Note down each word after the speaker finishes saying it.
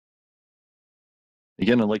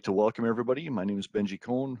Again, I'd like to welcome everybody. My name is Benji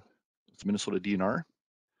Cohn. It's Minnesota DNR,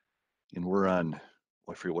 and we're on,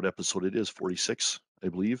 I forget what episode it is, 46, I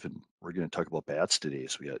believe, and we're going to talk about bats today.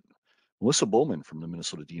 So we got Melissa Boman from the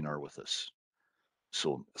Minnesota DNR with us.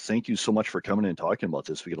 So thank you so much for coming and talking about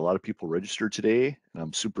this. We got a lot of people registered today, and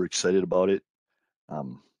I'm super excited about it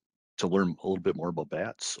to learn a little bit more about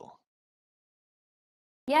bats. So.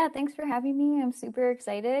 Yeah, thanks for having me. I'm super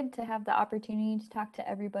excited to have the opportunity to talk to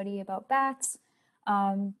everybody about bats.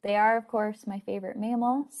 They are, of course, my favorite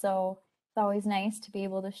mammal, so it's always nice to be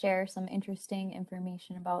able to share some interesting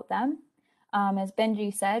information about them. As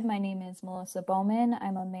Benji said, my name is Melissa Boman.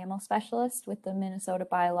 I'm a mammal specialist with the Minnesota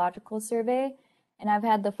Biological Survey, and I've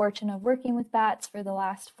had the fortune of working with bats for the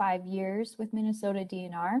last 5 years with Minnesota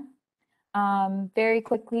DNR. Very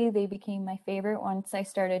quickly, they became my favorite once I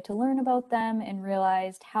started to learn about them and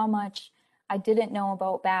realized how much I didn't know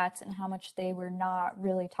about bats and how much they were not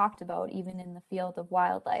really talked about, even in the field of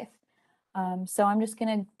wildlife. So I'm just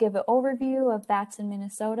going to give an overview of bats in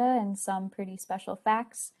Minnesota and some pretty special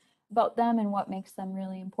facts about them and what makes them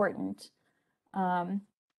really important.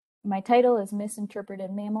 My title is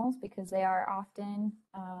Misinterpreted Mammals because they are often,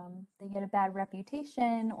 they get a bad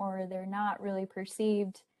reputation or they're not really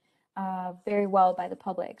perceived very well by the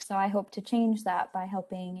public. So I hope to change that by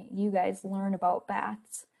helping you guys learn about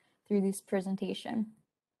bats through this presentation.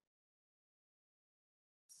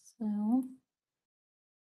 So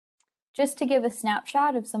just to give a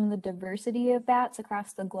snapshot of some of the diversity of bats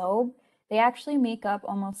across the globe, they actually make up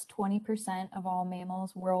almost 20% of all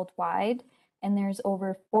mammals worldwide, and there's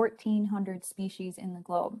over 1,400 species in the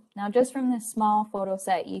globe. Now, just from this small photo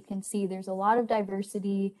set, you can see there's a lot of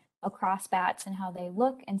diversity across bats and how they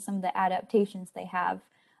look and some of the adaptations they have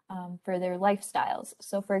for their lifestyles.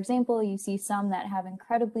 So for example, you see some that have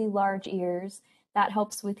incredibly large ears. That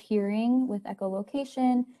helps with hearing, with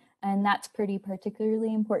echolocation, and that's pretty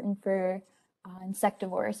particularly important for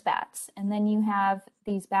insectivorous bats. And then you have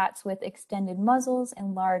these bats with extended muzzles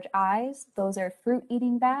and large eyes. Those are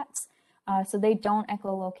fruit-eating bats. So they don't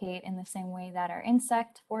echolocate in the same way that our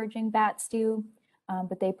insect foraging bats do.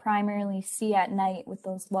 But they primarily see at night with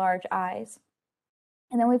those large eyes.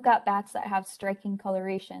 And then we've got bats that have striking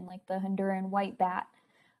coloration, like the Honduran white bat,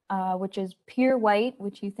 which is pure white,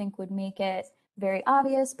 which you think would make it very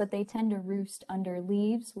obvious, but they tend to roost under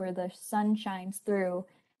leaves where the sun shines through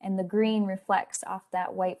and the green reflects off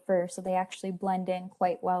that white fur, so they actually blend in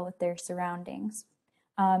quite well with their surroundings.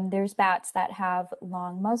 There's bats that have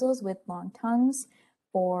long muzzles with long tongues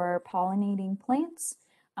for pollinating plants.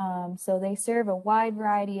 So they serve a wide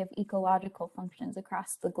variety of ecological functions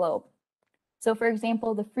across the globe. So for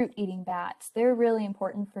example, the fruit-eating bats, they're really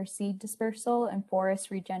important for seed dispersal and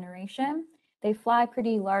forest regeneration. They fly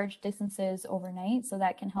pretty large distances overnight, so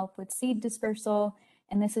that can help with seed dispersal.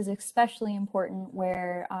 And this is especially important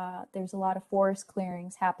where there's a lot of forest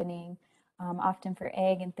clearings happening, often for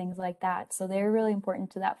egg and things like that. So they're really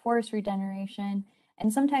important to that forest regeneration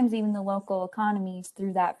and sometimes even the local economies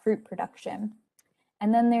through that fruit production.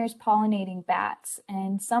 And then there's pollinating bats,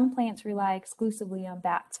 and some plants rely exclusively on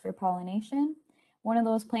bats for pollination. One of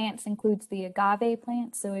those plants includes the agave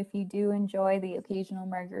plant, so if you do enjoy the occasional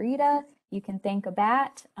margarita, you can thank a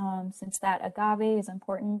bat, since that agave is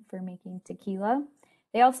important for making tequila.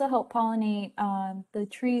 They also help pollinate the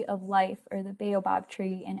tree of life, or the baobab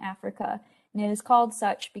tree in Africa, and it is called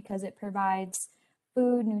such because it provides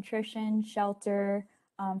food, nutrition, shelter,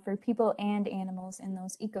 for people and animals in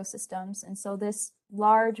those ecosystems. And so this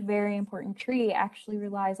large, very important tree actually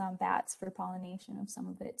relies on bats for pollination of some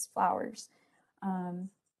of its flowers. And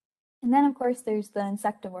then, of course, there's the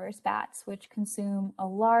insectivorous bats, which consume a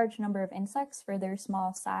large number of insects for their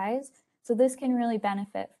small size. So this can really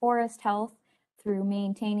benefit forest health through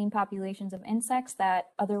maintaining populations of insects that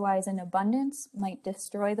otherwise in abundance might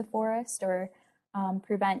destroy the forest or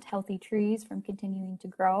prevent healthy trees from continuing to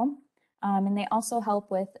grow. And they also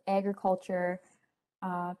help with agriculture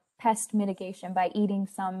pest mitigation by eating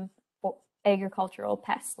some agricultural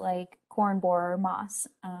pests like corn borer or moss,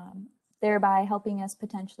 thereby helping us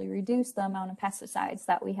potentially reduce the amount of pesticides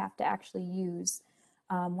that we have to actually use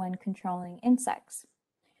when controlling insects.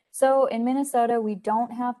 So in Minnesota, we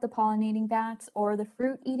don't have the pollinating bats or the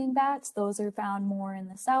fruit-eating bats. Those are found more in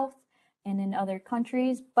the south and in other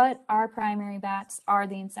countries, but our primary bats are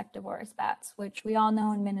the insectivorous bats, which we all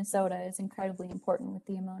know in Minnesota is incredibly important with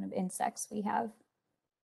the amount of insects we have.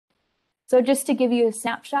 So just to give you a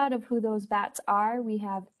snapshot of who those bats are, we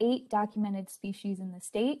have 8 documented species in the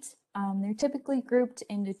state. They're typically grouped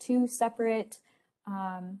into 2 separate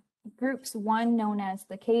groups, one known as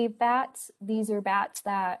the cave bats. These are bats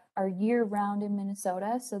that are year-round in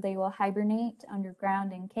Minnesota, so they will hibernate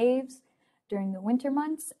underground in caves during the winter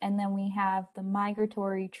months, and then we have the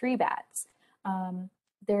migratory tree bats.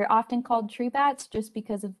 They're often called tree bats just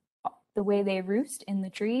because of the way they roost in the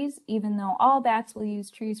trees. Even though all bats will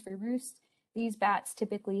use trees for roost, these bats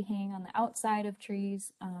typically hang on the outside of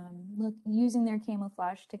trees, using their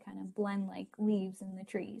camouflage to kind of blend like leaves in the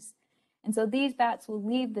trees. And so these bats will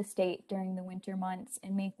leave the state during the winter months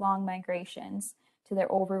and make long migrations to their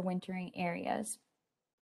overwintering areas.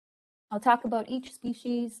 I'll talk about each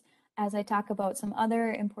species as I talk about some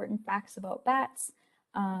other important facts about bats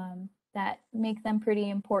that make them pretty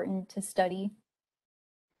important to study.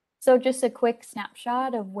 So just a quick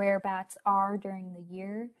snapshot of where bats are during the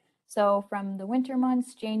year. So from the winter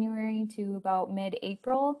months, January to about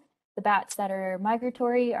mid-April, the bats that are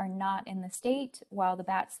migratory are not in the state, while the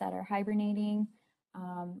bats that are hibernating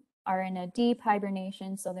are in a deep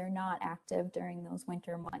hibernation, so they're not active during those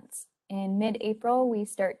winter months. In mid-April, we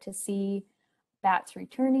start to see bats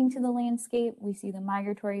returning to the landscape. We see the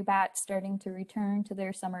migratory bats starting to return to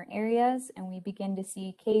their summer areas, and we begin to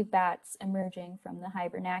see cave bats emerging from the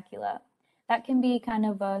hibernacula. That can be kind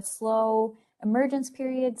of a slow emergence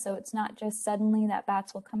period, so it's not just suddenly that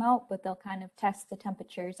bats will come out, but they'll kind of test the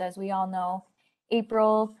temperatures. As we all know,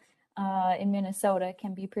 April in Minnesota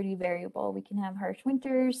can be pretty variable. We can have harsh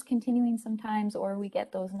winters continuing sometimes, or we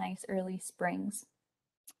get those nice early springs.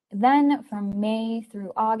 Then from May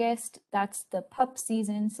through August, that's the pup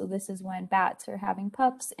season. So this is when bats are having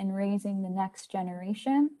pups and raising the next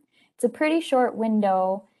generation. It's a pretty short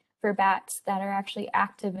window for bats that are actually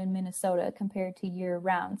active in Minnesota compared to year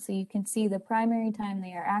round. So you can see the primary time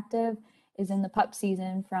they are active is in the pup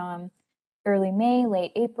season from early May,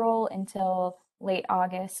 late April until late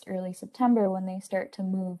August, early September, when they start to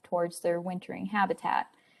move towards their wintering habitat.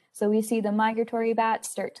 So we see the migratory bats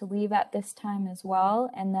start to leave at this time as well,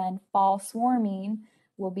 and then fall swarming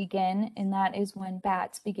will begin, and that is when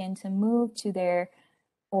bats begin to move to their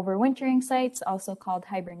overwintering sites, also called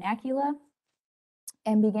hibernacula,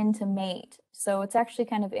 and begin to mate. So it's actually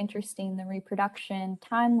kind of interesting, the reproduction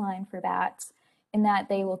timeline for bats, in that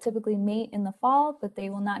they will typically mate in the fall, but they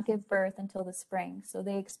will not give birth until the spring. So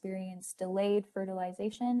they experience delayed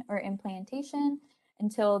fertilization or implantation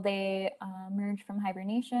until they emerge from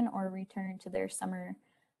hibernation or return to their summer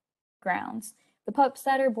grounds. The pups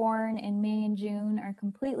that are born in May and June are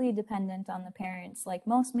completely dependent on the parents, like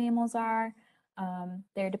most mammals are.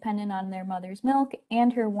 They're dependent on their mother's milk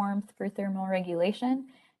and her warmth for thermal regulation.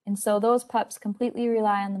 And so those pups completely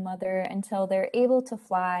rely on the mother until they're able to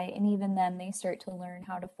fly, and even then they start to learn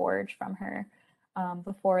how to forage from her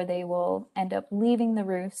before they will end up leaving the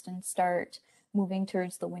roost and start moving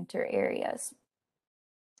towards the winter areas.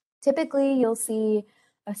 Typically, you'll see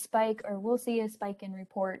a spike, or we'll see a spike in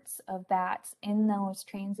reports of bats in those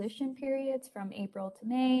transition periods from April to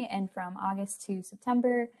May and from August to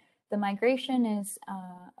September. The migration is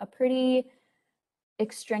a pretty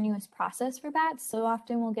extraneous process for bats. So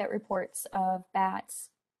often we'll get reports of bats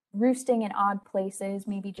roosting in odd places,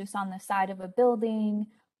 maybe just on the side of a building,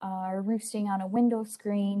 or roosting on a window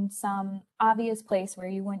screen, some obvious place where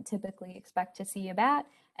you wouldn't typically expect to see a bat.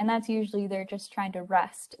 And that's usually they're just trying to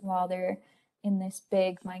rest while they're in this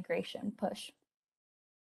big migration push.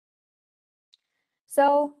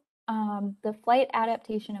 So the flight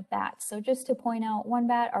adaptation of bats. So just to point out one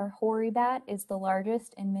bat, our hoary bat is the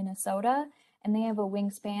largest in Minnesota, and they have a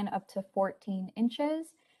wingspan up to 14 inches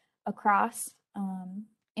across.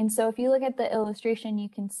 And so if you look at the illustration, you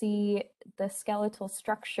can see the skeletal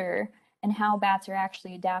structure and how bats are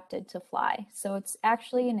actually adapted to fly. So it's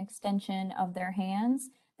actually an extension of their hands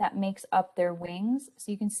that makes up their wings.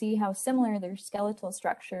 So you can see how similar their skeletal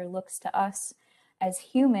structure looks to us as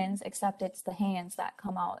humans, except it's the hands that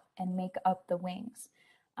come out and make up the wings.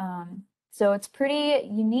 So it's pretty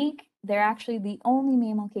unique. They're actually the only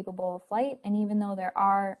mammal capable of flight, and even though there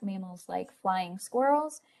are mammals like flying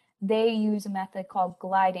squirrels, they use a method called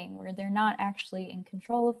gliding, where they're not actually in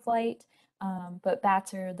control of flight, but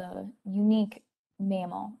bats are the unique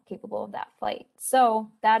mammal capable of that flight.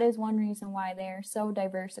 So that is one reason why they are so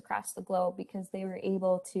diverse across the globe, because they were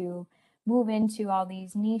able to move into all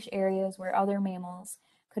these niche areas where other mammals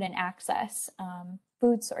couldn't access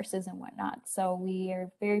food sources and whatnot. So we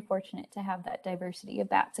are very fortunate to have that diversity of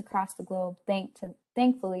bats across the globe,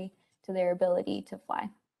 thankfully to their ability to fly.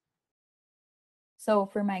 So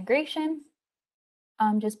for migration,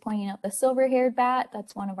 I'm just pointing out the silver-haired bat.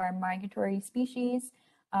 That's one of our migratory species.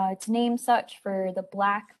 It's named such for the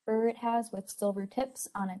black fur it has with silver tips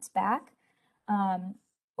on its back.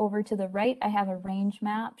 Over to the right, I have a range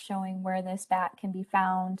map showing where this bat can be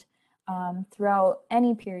found throughout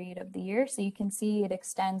any period of the year. So you can see it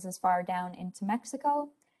extends as far down into Mexico.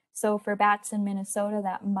 So for bats in Minnesota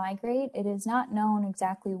that migrate, it is not known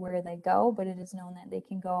exactly where they go, but it is known that they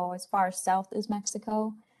can go as far south as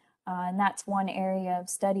Mexico. And that's one area of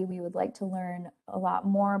study we would like to learn a lot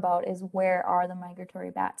more about, is where are the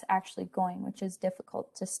migratory bats actually going, which is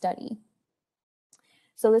difficult to study.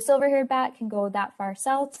 So the silver-haired bat can go that far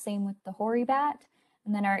south, same with the hoary bat.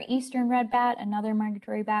 And then our eastern red bat, another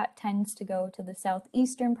migratory bat, tends to go to the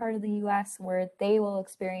southeastern part of the US, where they will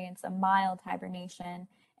experience a mild hibernation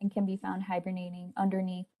and can be found hibernating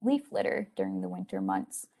underneath leaf litter during the winter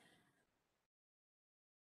months.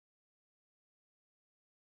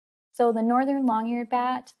 So the northern long-eared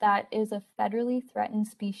bat, that is a federally threatened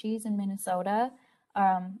species in Minnesota,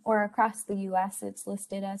 or across the US, it's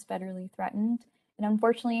listed as federally threatened. It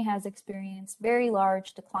unfortunately has experienced very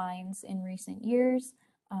large declines in recent years,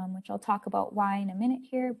 which I'll talk about why in a minute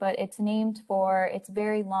here, but it's named for its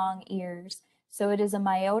very long ears. So it is a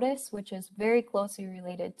myotis, which is very closely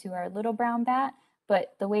related to our little brown bat,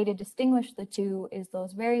 but the way to distinguish the two is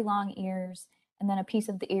those very long ears and then a piece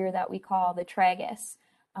of the ear that we call the tragus,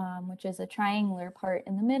 which is a triangular part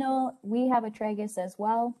in the middle. We have a tragus as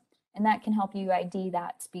well, and that can help you ID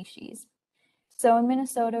that species. So in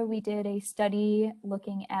Minnesota, we did a study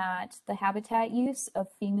looking at the habitat use of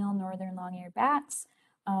female northern long-eared bats.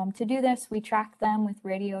 To do this, we tracked them with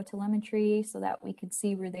radio telemetry so that we could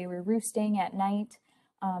see where they were roosting at night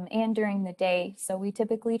and during the day. So we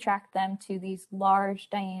typically tracked them to these large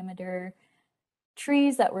diameter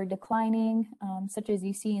trees that were declining, such as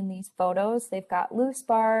you see in these photos. They've got loose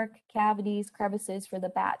bark, cavities, crevices for the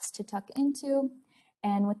bats to tuck into.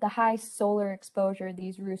 And with the high solar exposure,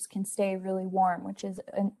 these roosts can stay really warm, which is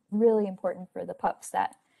really important for the pups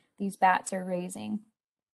that these bats are raising.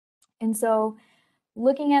 And so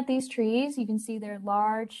looking at these trees, you can see they're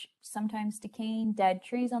large, sometimes decaying, dead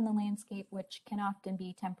trees on the landscape, which can often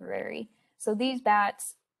be temporary. So these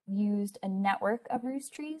bats used a network of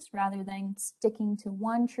roost trees rather than sticking to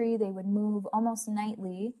one tree. They would move almost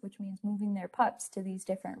nightly, which means moving their pups to these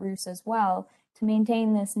different roosts as well, to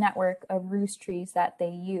maintain this network of roost trees that they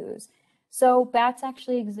use. So bats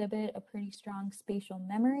actually exhibit a pretty strong spatial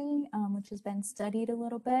memory, which has been studied a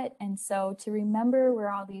little bit. And so to remember where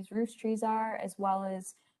all these roost trees are, as well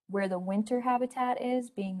as where the winter habitat is,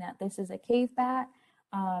 being that this is a cave bat,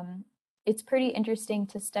 it's pretty interesting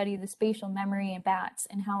to study the spatial memory in bats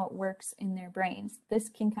and how it works in their brains. This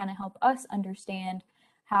can kind of help us understand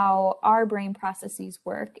how our brain processes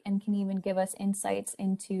work and can even give us insights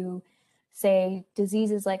into, say,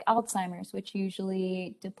 diseases like Alzheimer's, which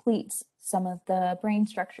usually depletes some of the brain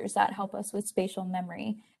structures that help us with spatial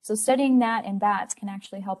memory. So studying that in bats can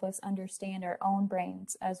actually help us understand our own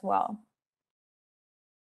brains as well.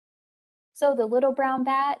 So the little brown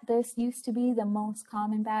bat, this used to be the most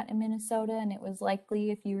common bat in Minnesota, and it was likely,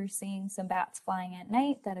 if you were seeing some bats flying at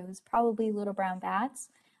night, that it was probably little brown bats.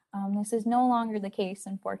 This is no longer the case,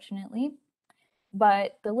 unfortunately.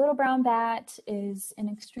 But the little brown bat is an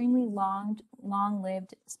extremely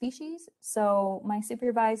long-lived species. So my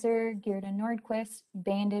supervisor, Gerda Nordquist,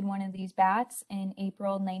 banded one of these bats in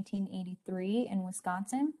April 1983 in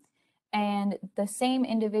Wisconsin. And the same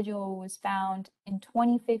individual was found in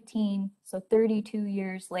 2015, so 32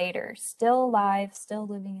 years later, still alive, still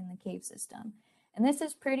living in the cave system. And this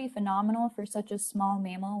is pretty phenomenal for such a small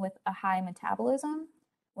mammal with a high metabolism.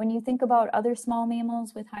 When you think about other small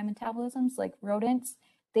mammals with high metabolisms, like rodents,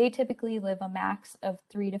 they typically live a max of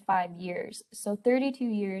 3 to 5 years. So 32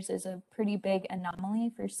 years is a pretty big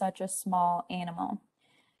anomaly for such a small animal.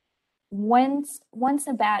 Once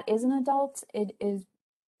a bat is an adult, it is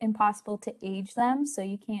impossible to age them, so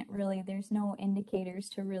you can't really, there's no indicators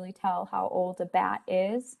to really tell how old a bat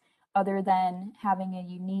is other than having a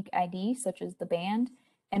unique ID, such as the band.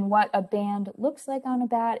 And what a band looks like on a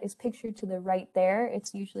bat is pictured to the right there.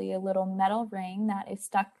 It's usually a little metal ring that is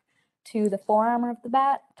stuck to the forearm of the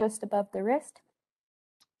bat, just above the wrist,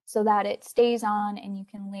 so that it stays on and you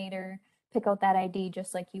can later pick out that ID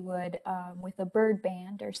just like you would with a bird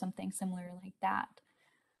band or something similar like that.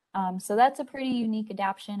 So that's a pretty unique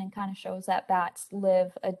adaptation and kind of shows that bats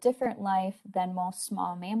live a different life than most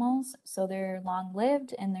small mammals. So they're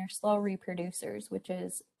long-lived and they're slow reproducers, which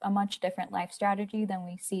is a much different life strategy than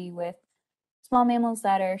we see with small mammals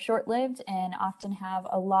that are short-lived and often have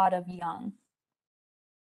a lot of young.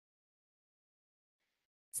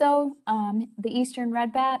 So the eastern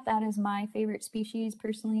red bat, that is my favorite species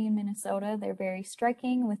personally in Minnesota. They're very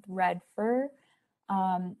striking with red fur.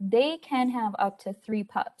 They can have up to 3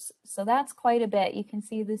 pups, so that's quite a bit. You can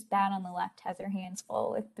see this bat on the left has her hands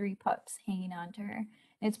full with 3 pups hanging onto her. And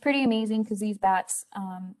it's pretty amazing because these bats,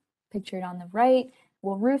 pictured on the right,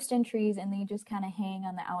 will roost in trees, and they just kind of hang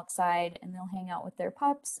on the outside, and they'll hang out with their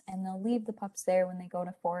pups, and they'll leave the pups there when they go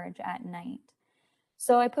to forage at night.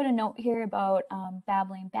 So I put a note here about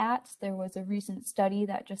babbling bats. There was a recent study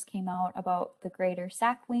that just came out about the greater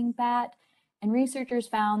sac-winged bat, and researchers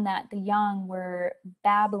found that the young were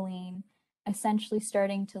babbling, essentially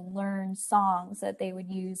starting to learn songs that they would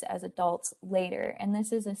use as adults later. And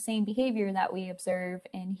this is the same behavior that we observe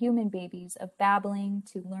in human babies of babbling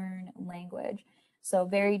to learn language. So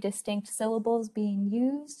very distinct syllables being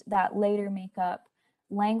used that later make up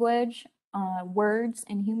language, words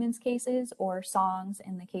in humans' cases, or songs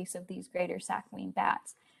in the case of these greater sac-winged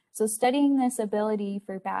bats. So studying this ability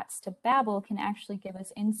for bats to babble can actually give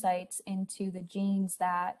us insights into the genes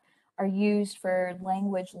that are used for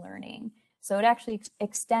language learning. So it actually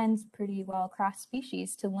extends pretty well across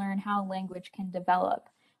species to learn how language can develop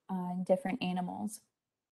in different animals.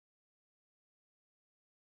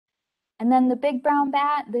 And then the big brown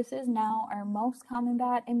bat, this is now our most common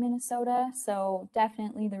bat in Minnesota. So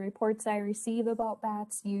definitely the reports I receive about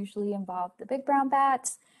bats usually involve the big brown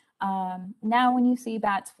bats. Now when you see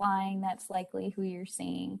bats flying, that's likely who you're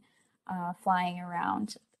seeing flying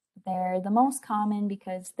around. They're the most common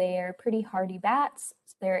because they are pretty hardy bats.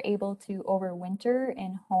 They're able to overwinter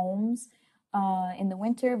in homes in the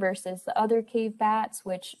winter versus the other cave bats,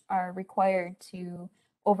 which are required to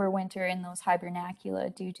overwinter in those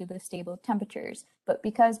hibernacula due to the stable temperatures. But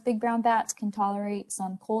because big brown bats can tolerate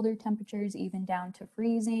some colder temperatures, even down to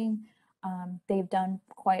freezing, they've done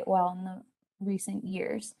quite well in the recent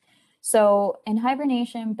years. So in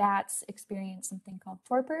hibernation, bats experience something called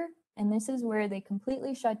torpor, and this is where they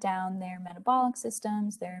completely shut down their metabolic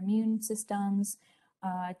systems, their immune systems,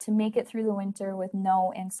 to make it through the winter with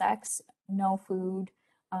no insects, no food,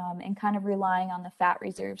 and kind of relying on the fat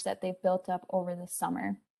reserves that they've built up over the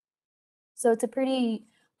summer. So it's a pretty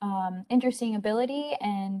interesting ability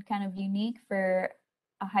and kind of unique for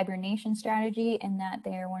a hibernation strategy in that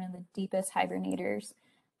they are one of the deepest hibernators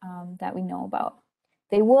that we know about.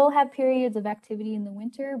 They will have periods of activity in the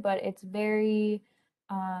winter, but it's very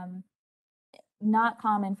not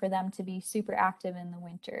common for them to be super active in the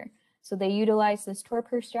winter. So they utilize this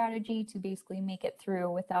torpor strategy to basically make it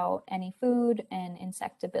through without any food and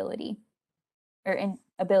insectability, or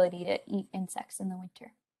ability to eat insects in the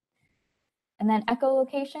winter. And then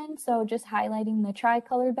echolocation, so just highlighting the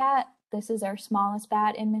tricolored bat. This is our smallest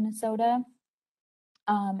bat in Minnesota.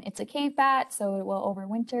 It's a cave bat, so it will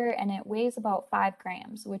overwinter, and it weighs about 5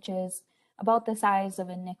 grams, which is about the size of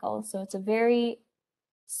a nickel. So it's a very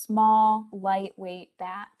small, lightweight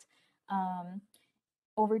bat.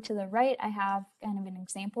 Over to the right, I have kind of an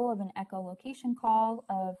example of an echolocation call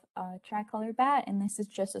of a tricolored bat, and this is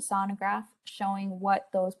just a sonograph showing what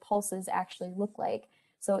those pulses actually look like.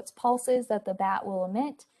 So it's pulses that the bat will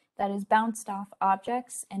emit that is bounced off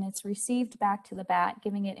objects, and it's received back to the bat,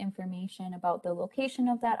 giving it information about the location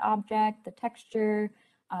of that object, the texture,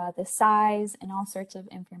 the size, and all sorts of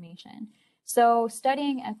information. So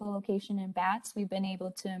studying echolocation in bats, we've been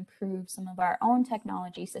able to improve some of our own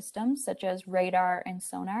technology systems, such as radar and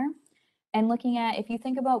sonar. And looking at, if you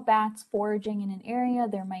think about bats foraging in an area,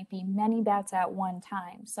 there might be many bats at one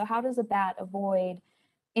time. So how does a bat avoid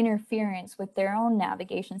interference with their own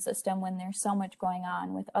navigation system when there's so much going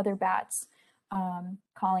on with other bats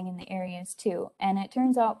calling in the areas too? And it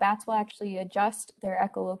turns out bats will actually adjust their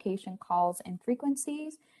echolocation calls and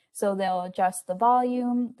frequencies. So they'll adjust the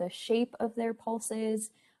volume, the shape of their pulses,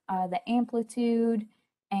 the amplitude,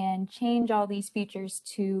 and change all these features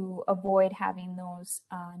to avoid having those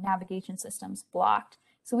navigation systems blocked.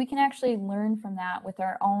 So we can actually learn from that with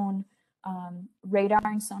our own radar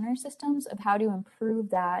and sonar systems of how to improve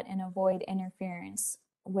that and avoid interference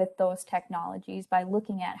with those technologies by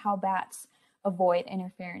looking at how bats avoid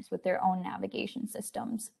interference with their own navigation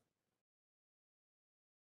systems.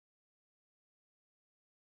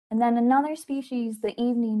 And then another species, the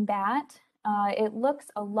evening bat, it looks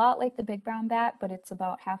a lot like the big brown bat, but it's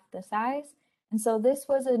about half the size. And so this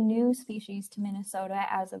was a new species to Minnesota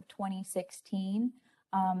as of 2016.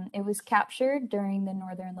 It was captured during the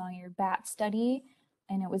northern long-eared bat study,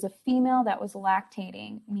 and it was a female that was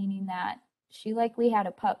lactating, meaning that she likely had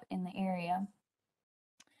a pup in the area.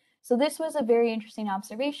 So this was a very interesting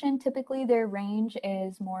observation. Typically their range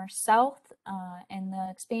is more south, and the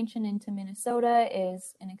expansion into Minnesota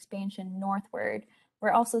is an expansion northward.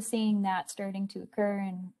 We're also seeing that starting to occur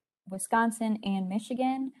in Wisconsin and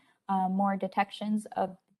Michigan, more detections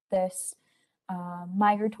of this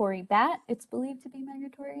migratory bat. It's believed to be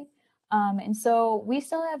migratory. And so we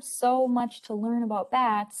still have so much to learn about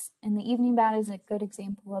bats, and the evening bat is a good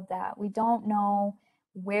example of that. We don't know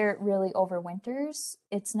where it really overwinters.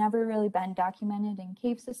 It's never really been documented in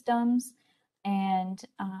cave systems, and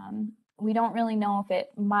we don't really know if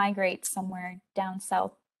it migrates somewhere down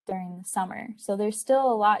south during the summer. So there's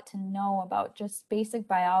still a lot to know about just basic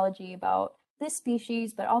biology about this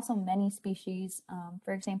species, but also many species.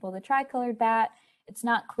 For example, the tricolored bat, it's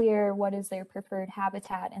not clear what is their preferred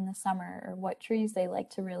habitat in the summer or what trees they like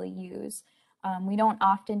to really use. We don't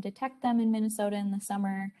often detect them in Minnesota in the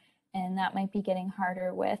summer, and that might be getting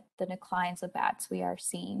harder with the declines of bats we are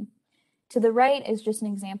seeing. To the right is just an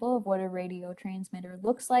example of what a radio transmitter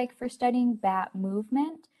looks like for studying bat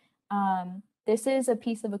movement. This is a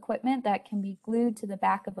piece of equipment that can be glued to the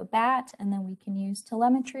back of a bat, and then we can use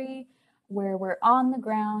telemetry where we're on the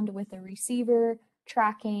ground with a receiver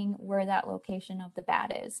tracking where that location of the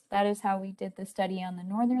bat is. That is how we did the study on the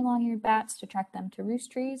northern long-eared bats to track them to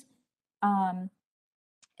roost trees. And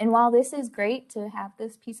while this is great to have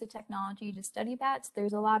this piece of technology to study bats,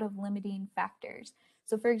 there's a lot of limiting factors.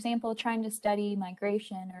 So for example, trying to study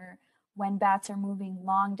migration or when bats are moving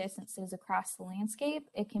long distances across the landscape,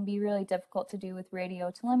 it can be really difficult to do with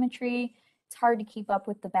radio telemetry. It's hard to keep up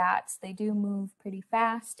with the bats. They do move pretty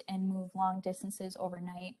fast and move long distances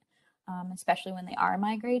overnight, especially when they are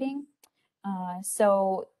migrating.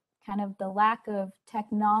 So kind of the lack of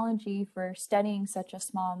technology for studying such a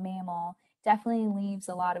small mammal definitely leaves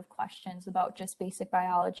a lot of questions about just basic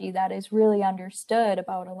biology that is really understood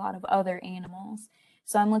about a lot of other animals.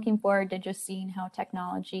 So I'm looking forward to just seeing how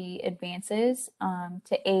technology advances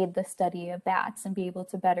to aid the study of bats and be able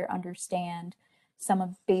to better understand some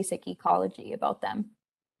of basic ecology about them.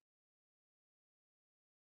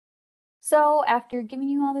 So after giving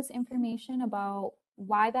you all this information about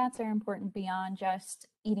why bats are important beyond just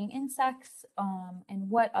eating insects and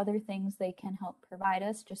what other things they can help provide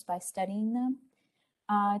us just by studying them,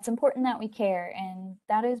 it's important that we care, and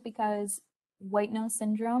that is because white nose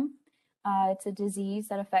syndrome, it's a disease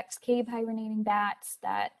that affects cave hibernating bats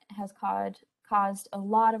that has caused a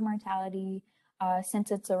lot of mortality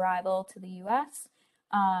since its arrival to the US.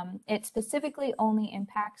 It specifically only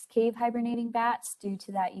impacts cave hibernating bats due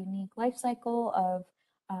to that unique life cycle of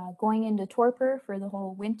going into torpor for the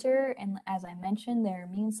whole winter. And as I mentioned, their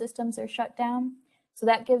immune systems are shut down. So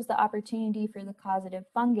that gives the opportunity for the causative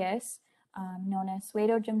fungus, known as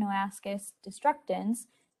Pseudogymnoascus destructans,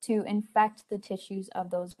 to infect the tissues of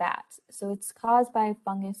those bats. So it's caused by a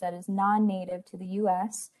fungus that is non-native to the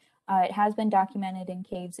US. It has been documented in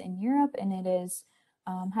caves in Europe, and it is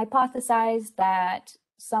hypothesized that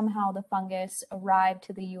somehow the fungus arrived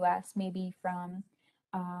to the US, maybe from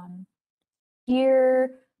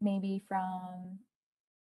here, maybe from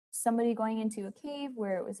somebody going into a cave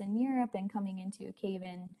where it was in Europe and coming into a cave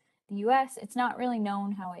in the US. It's not really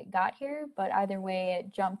known how it got here, but either way,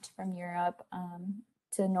 it jumped from Europe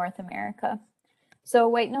to North America. So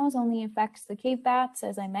white nose only affects the cave bats,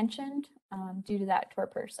 as I mentioned, due to that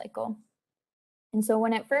torpor cycle. And so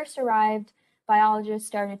when it first arrived, biologists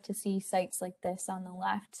started to see sites like this on the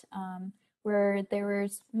left, where there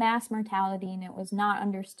was mass mortality and it was not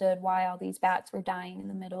understood why all these bats were dying in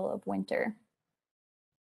the middle of winter.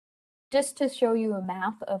 Just to show you a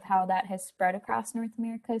map of how that has spread across North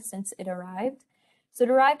America since it arrived. So it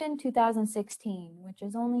arrived in 2016, which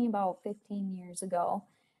is only about 15 years ago.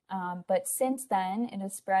 But since then, it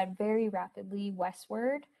has spread very rapidly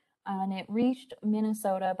westward, and it reached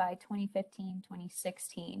Minnesota by 2015,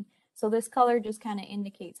 2016. So this color just kind of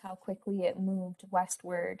indicates how quickly it moved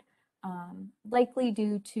westward, likely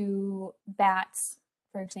due to bats,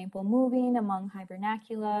 for example, moving among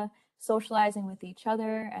hibernacula, socializing with each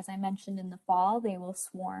other. As I mentioned, in the fall, they will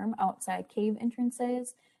swarm outside cave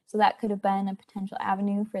entrances. So that could have been a potential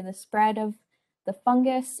avenue for the spread of the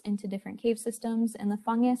fungus into different cave systems. And the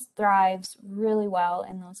fungus thrives really well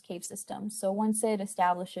in those cave systems. So once it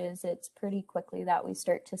establishes, it's pretty quickly that we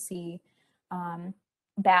start to see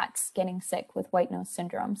bats getting sick with white nose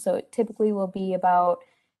syndrome. So it typically will be about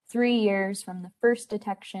 3 years from the first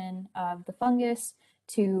detection of the fungus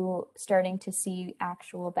to starting to see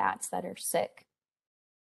actual bats that are sick.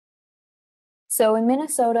 So in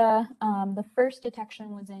Minnesota, the first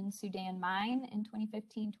detection was in Sudan Mine in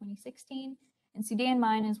 2015, 2016. And Sudan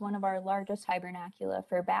Mine is one of our largest hibernacula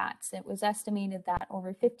for bats. It was estimated that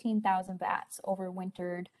over 15,000 bats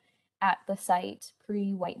overwintered at the site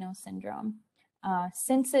pre-white nose syndrome.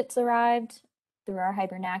 Since it's arrived, through our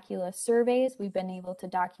hibernacula surveys, we've been able to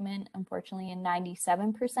document, unfortunately, a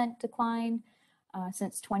 97% decline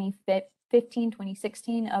since 2015,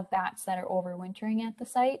 2016 of bats that are overwintering at the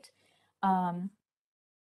site.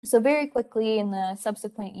 So very quickly in the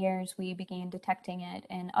subsequent years, we began detecting it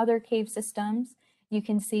in other cave systems. You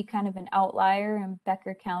can see kind of an outlier in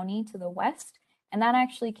Becker County to the west. And that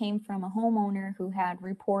actually came from a homeowner who had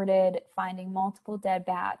reported finding multiple dead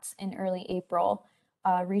bats in early April,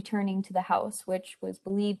 returning to the house, which was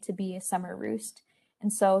believed to be a summer roost.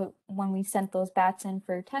 And so when we sent those bats in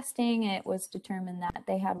for testing, it was determined that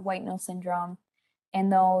they had white nose syndrome.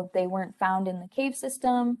 And though they weren't found in the cave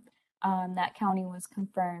system, that county was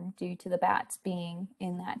confirmed due to the bats being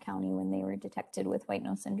in that county when they were detected with white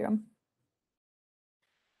nose syndrome.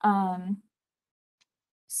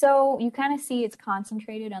 So you kind of see it's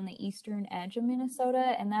concentrated on the eastern edge of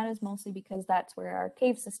Minnesota, and that is mostly because that's where our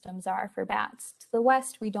cave systems are for bats. To the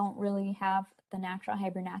west, we don't really have the natural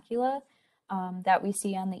hibernacula that we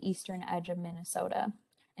see on the eastern edge of Minnesota.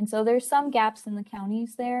 And so there's some gaps in the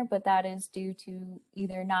counties there, but that is due to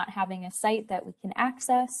either not having a site that we can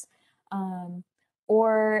access,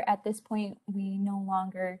 or at this point, we no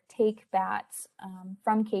longer take bats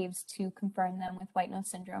from caves to confirm them with white nose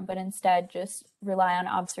syndrome, but instead just rely on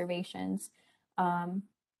observations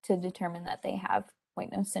to determine that they have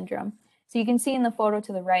white nose syndrome. So you can see in the photo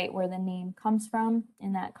to the right where the name comes from,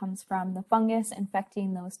 and that comes from the fungus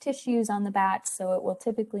infecting those tissues on the bats. So it will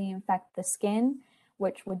typically infect the skin,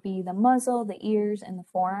 which would be the muzzle, the ears, and the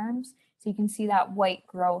forearms. So you can see that white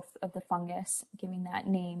growth of the fungus, giving that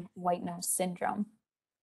name white nose syndrome.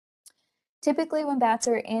 Typically when bats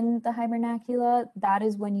are in the hibernacula, that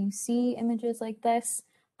is when you see images like this.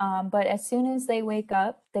 But as soon as they wake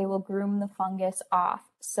up, they will groom the fungus off.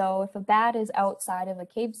 So if a bat is outside of a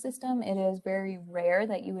cave system, it is very rare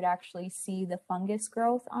that you would actually see the fungus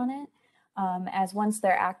growth on it. As once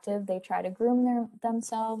they're active, they try to groom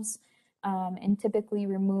themselves and typically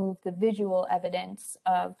remove the visual evidence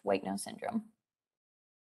of white nose syndrome.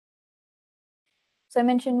 So I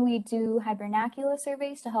mentioned we do hibernacula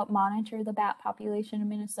surveys to help monitor the bat population in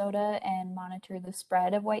Minnesota and monitor the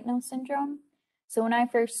spread of white nose syndrome. So when I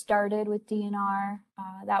first started with DNR,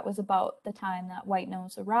 that was about the time that white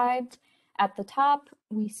nose arrived. At the top,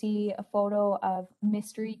 we see a photo of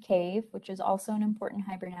Mystery Cave, which is also an important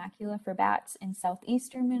hibernacula for bats in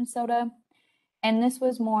southeastern Minnesota. And this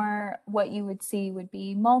was more what you would see would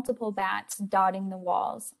be multiple bats dotting the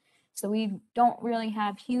walls. So we don't really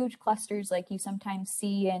have huge clusters like you sometimes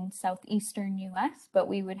see in southeastern US, but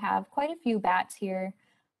we would have quite a few bats here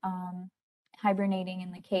hibernating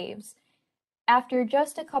in the caves. After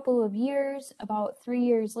just a couple of years, about 3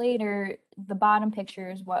 years later, the bottom picture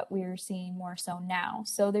is what we're seeing more so now.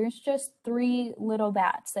 So there's just 3 little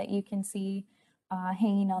bats that you can see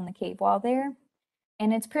hanging on the cave wall there.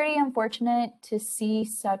 And it's pretty unfortunate to see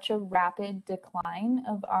such a rapid decline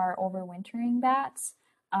of our overwintering bats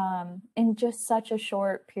in just such a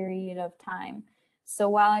short period of time. So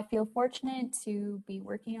while I feel fortunate to be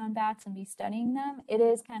working on bats and be studying them, it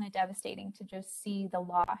is kind of devastating to just see the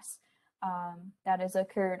loss that has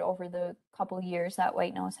occurred over the couple years that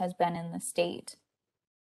white nose has been in the state.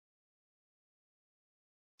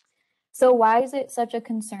 So why is it such a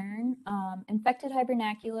concern? Infected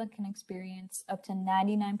hibernacula can experience up to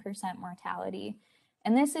 99% mortality.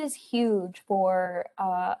 And this is huge for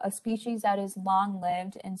a species that is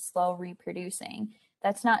long-lived and slow reproducing.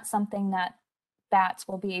 That's not something that bats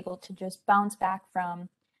will be able to just bounce back from.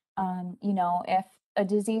 You know, if a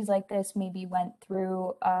disease like this maybe went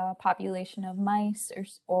through a population of mice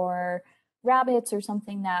or rabbits or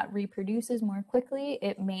something that reproduces more quickly,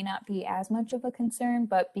 it may not be as much of a concern,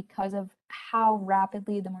 but because of how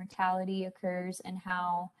rapidly the mortality occurs and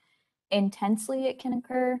how intensely it can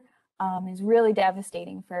occur, is really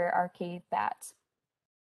devastating for our cave bats.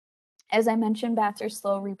 As I mentioned, bats are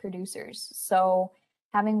slow reproducers, so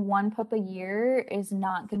having one pup a year is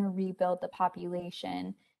not going to rebuild the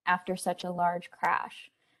population after such a large crash.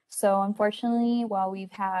 So unfortunately, while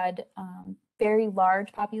we've had very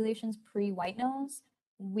large populations pre-white nose,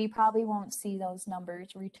 we probably won't see those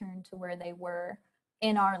numbers return to where they were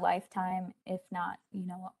in our lifetime, if not, you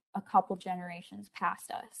know, a couple generations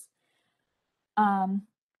past us.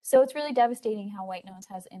 So it's really devastating how white nose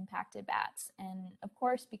has impacted bats. And of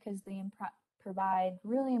course, because they provide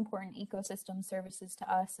really important ecosystem services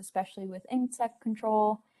to us, especially with insect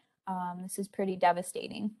control, this is pretty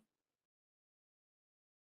devastating.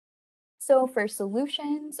 So for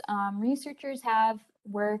solutions, researchers have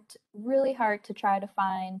worked really hard to try to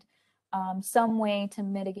find some way to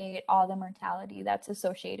mitigate all the mortality that's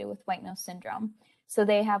associated with white nose syndrome. So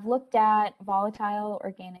they have looked at volatile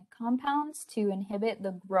organic compounds to inhibit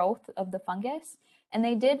the growth of the fungus. And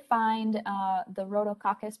they did find the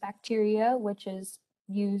Rhodococcus bacteria, which is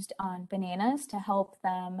used on bananas to help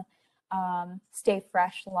them stay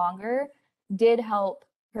fresh longer, did help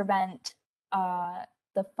prevent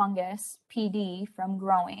the fungus PD from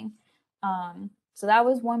growing. So that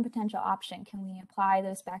was one potential option. Can we apply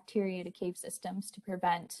this bacteria to cave systems to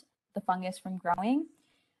prevent the fungus from growing?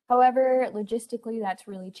 However, logistically, that's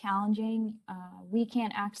really challenging. We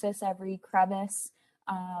can't access every crevice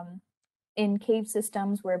in cave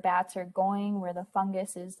systems where bats are going, where the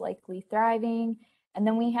fungus is likely thriving. And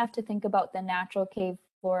then we have to think about the natural cave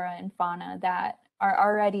flora and fauna that are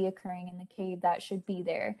already occurring in the cave that should be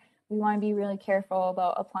there. We want to be really careful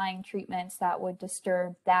about applying treatments that would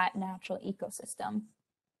disturb that natural ecosystem.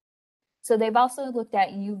 So they've also looked at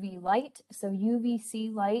UV light. So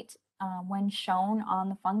UVC light, when shown on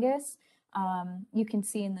the fungus, you can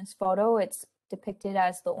see in this photo, it's depicted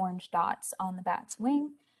as the orange dots on the bat's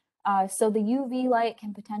wing. So the UV light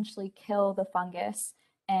can potentially kill the fungus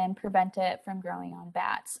and prevent it from growing on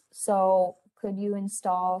bats. So could you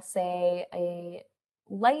install, say, a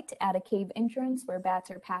light at a cave entrance where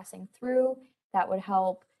bats are passing through? That would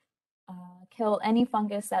help kill any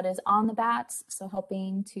fungus that is on the bats, so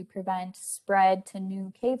helping to prevent spread to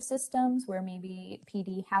new cave systems where maybe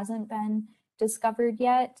PD hasn't been discovered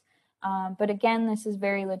yet. But again, this is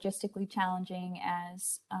very logistically challenging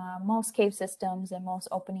as most cave systems and most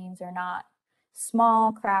openings are not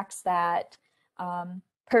small cracks that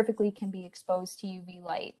perfectly can be exposed to UV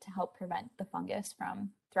light to help prevent the fungus from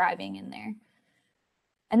thriving in there.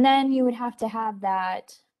 And then you would have to have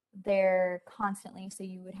that there constantly. So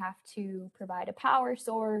you would have to provide a power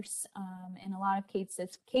source. And a lot of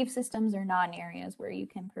cave systems are not in areas where you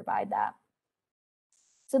can provide that.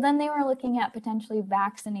 So then they were looking at potentially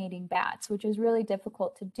vaccinating bats, which is really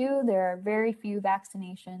difficult to do. There are very few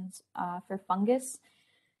vaccinations for fungus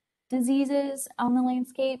diseases on the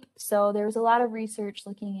landscape. So there was a lot of research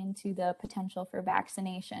looking into the potential for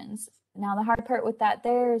vaccinations. Now, the hard part with that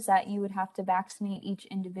there is that you would have to vaccinate each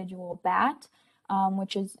individual bat,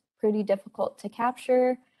 which is pretty difficult to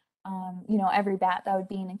capture. Every bat that would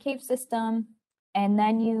be in a cave system. And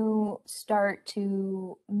then you start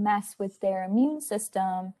to mess with their immune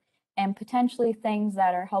system and potentially things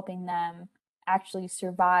that are helping them actually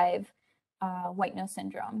survive white nose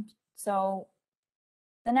syndrome. So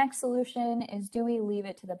the next solution is, do we leave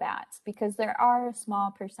it to the bats? Because there are a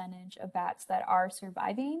small percentage of bats that are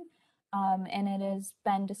surviving. And it has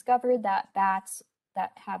been discovered that bats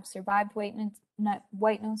that have survived white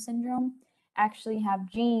nose syndrome actually have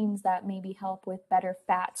genes that maybe help with better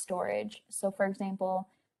fat storage. So for example,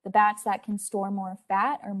 the bats that can store more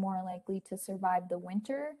fat are more likely to survive the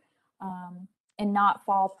winter and not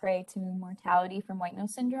fall prey to mortality from white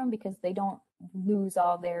nose syndrome because they don't lose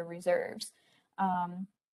all their reserves.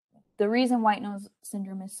 The reason white nose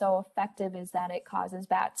syndrome is so effective is that it causes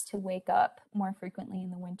bats to wake up more frequently in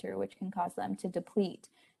the winter, which can cause them to deplete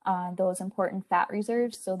those important fat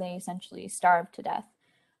reserves, so they essentially starve to death.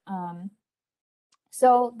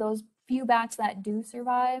 So those few bats that do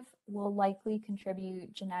survive will likely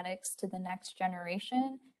contribute genetics to the next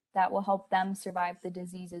generation that will help them survive the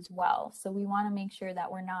disease as well. So we want to make sure that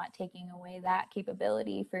we're not taking away that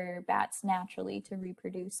capability for bats naturally to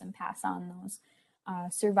reproduce and pass on those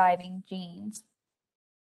surviving genes.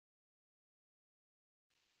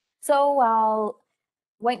 So while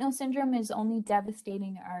white nose syndrome is only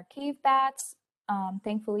devastating our cave bats,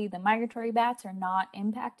 thankfully the migratory bats are not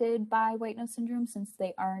impacted by white nose syndrome since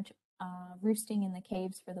they aren't roosting in the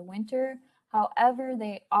caves for the winter. However,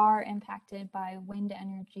 they are impacted by wind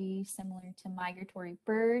energy similar to migratory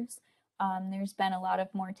birds. There's been a lot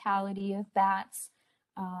of mortality of bats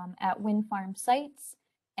at wind farm sites.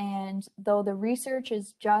 And though the research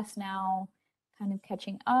is just now kind of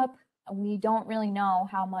catching up, we don't really know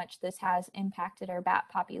how much this has impacted our bat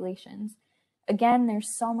populations. Again, there's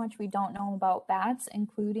so much we don't know about bats,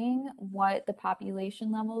 including what the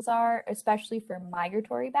population levels are, especially for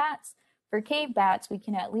migratory bats. For cave bats, we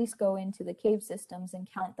can at least go into the cave systems and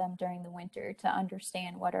count them during the winter to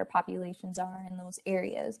understand what our populations are in those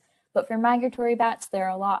areas. But for migratory bats, they're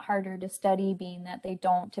a lot harder to study, being that they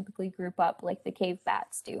don't typically group up like the cave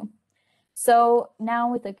bats do. So now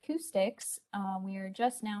with acoustics, we are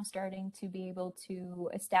just now starting to be able to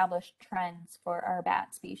establish trends for our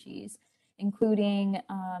bat species, including,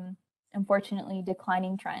 unfortunately,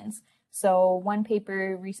 declining trends. So one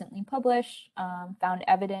paper recently published found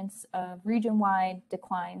evidence of region-wide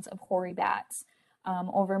declines of hoary bats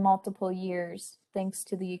over multiple years, thanks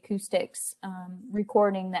to the acoustics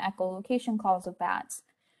recording the echolocation calls of bats.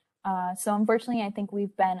 So unfortunately, I think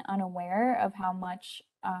we've been unaware of how much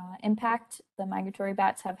impact the migratory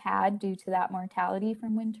bats have had due to that mortality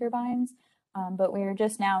from wind turbines, but we are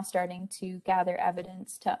just now starting to gather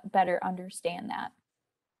evidence to better understand that.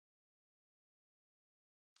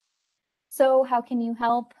 So how can you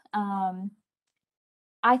help?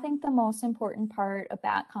 I think the most important part of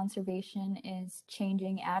bat conservation is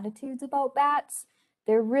changing attitudes about bats.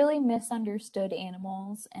 They're really misunderstood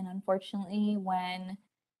animals, and unfortunately, when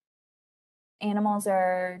animals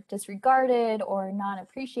are disregarded or not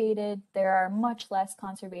appreciated, there are much less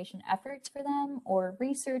conservation efforts for them or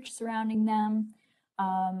research surrounding them,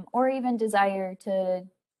 or even desire to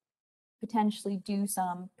potentially do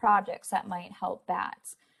some projects that might help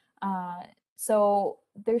bats. Uh, so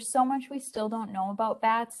there's so much we still don't know about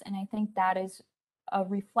bats, and I think that is a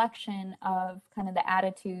reflection of kind of the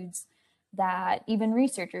attitudes that even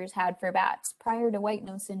researchers had for bats. Prior to white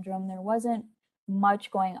nose syndrome, there wasn't much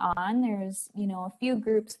going on. There's, a few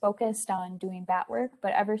groups focused on doing bat work,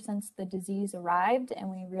 but ever since the disease arrived and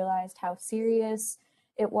we realized how serious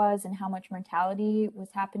it was and how much mortality was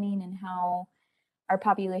happening and how our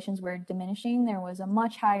populations were diminishing, there was a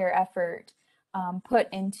much higher effort put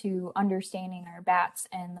into understanding our bats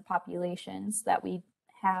and the populations that we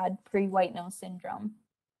had pre-white nose syndrome.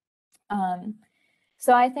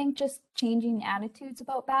 So I think just changing attitudes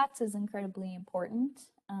about bats is incredibly important.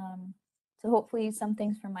 So hopefully some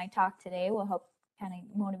things from my talk today will help kind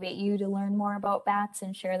of motivate you to learn more about bats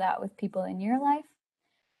and share that with people in your life.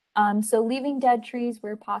 So leaving dead trees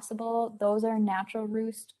where possible, those are natural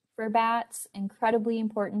roost for bats, incredibly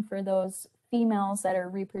important for those females that are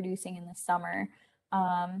reproducing in the summer.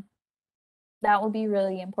 That will be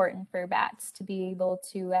really important for bats to be able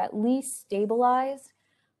to at least stabilize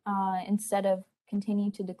instead of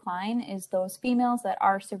continue to decline, is those females that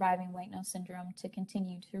are surviving white nose syndrome to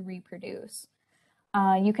continue to reproduce.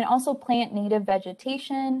 You can also plant native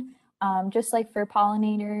vegetation, just like for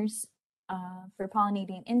pollinators, for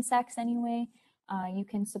pollinating insects anyway. You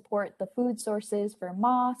can support the food sources for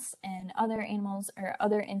moths and other animals or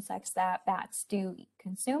other insects that bats do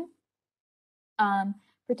consume.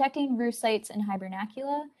 Protecting roost sites and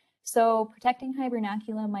hibernacula. So protecting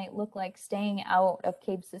hibernacula might look like staying out of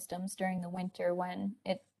cave systems during the winter when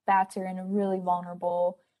bats are in a really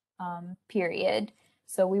vulnerable period.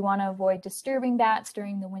 So we want to avoid disturbing bats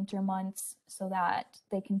during the winter months so that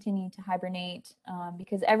they continue to hibernate,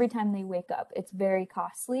 because every time they wake up, it's very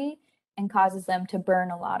costly and causes them to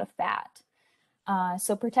burn a lot of fat.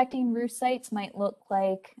 So protecting roost sites might look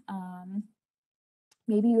like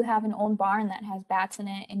maybe you have an old barn that has bats in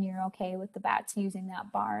it and you're okay with the bats using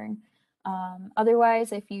that barn.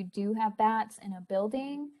 Otherwise, if you do have bats in a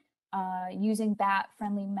building, using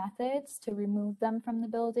bat-friendly methods to remove them from the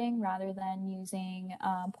building rather than using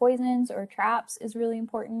poisons or traps is really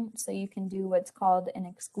important. So you can do what's called an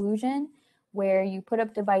exclusion, where you put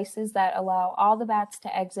up devices that allow all the bats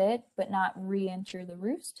to exit but not re-enter the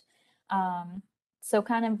roost. So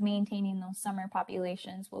kind of maintaining those summer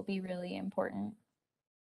populations will be really important.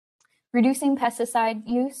 Reducing pesticide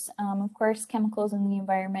use. Of course, chemicals in the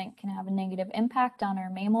environment can have a negative impact on our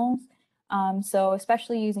mammals. So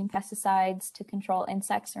especially using pesticides to control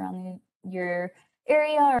insects around your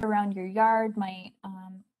area or around your yard might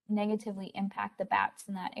negatively impact the bats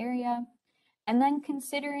in that area. And then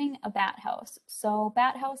considering a bat house. So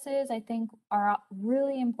bat houses, I think, are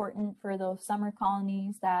really important for those summer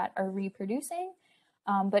colonies that are reproducing.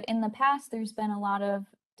 But in the past, there's been a lot of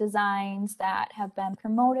designs that have been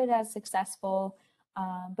promoted as successful,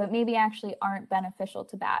 but maybe actually aren't beneficial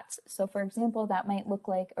to bats. So for example, that might look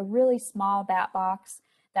like a really small bat box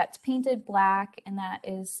that's painted black and that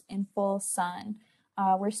is in full sun.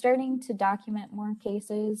 We're starting to document more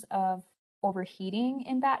cases of overheating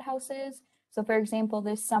in bat houses. So for example,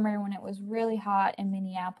 this summer when it was really hot in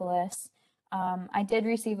Minneapolis, I did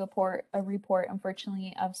receive a report,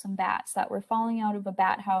 unfortunately, of some bats that were falling out of a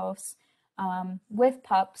bat house with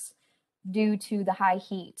pups due to the high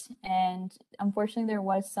heat. And unfortunately, there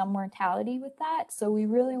was some mortality with that. So we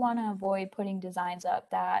really want to avoid putting designs up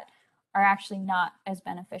that are actually not as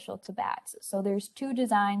beneficial to bats. So there's two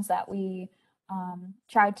designs that we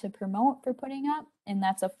tried to promote for putting up, and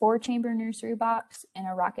that's a 4-chamber nursery box and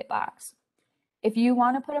a rocket box. If you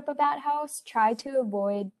want to put up a bat house, try to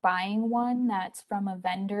avoid buying one that's from a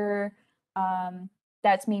vendor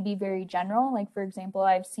that's maybe very general. Like for example,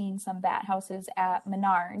 I've seen some bat houses at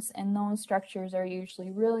Menards, and those structures are usually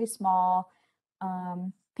really small,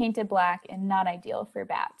 painted black, and not ideal for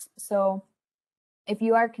bats. So if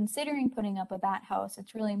you are considering putting up a bat house,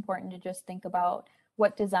 it's really important to just think about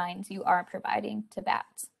what designs you are providing to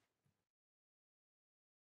bats.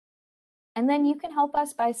 And then you can help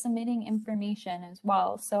us by submitting information as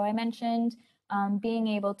well. So I mentioned being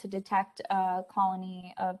able to detect a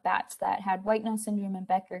colony of bats that had white nose syndrome in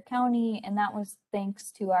Becker County, and that was thanks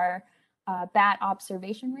to our bat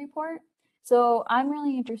observation report. So I'm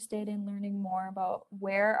really interested in learning more about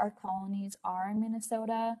where our colonies are in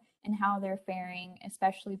Minnesota and how they're faring,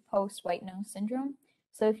 especially post white nose syndrome.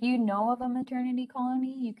 So if you know of a maternity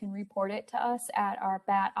colony, you can report it to us at our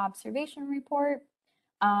bat observation report.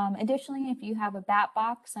 Additionally, if you have a bat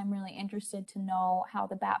box, I'm really interested to know how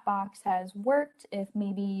the bat box has worked. If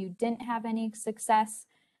maybe you didn't have any success,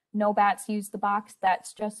 no bats use the box,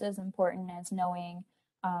 that's just as important as knowing,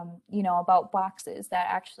 about boxes that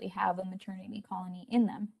actually have a maternity colony in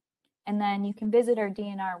them. And then you can visit our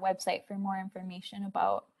DNR website for more information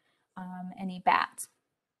about any bats.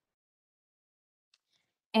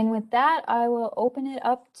 And with that, I will open it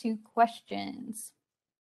up to questions.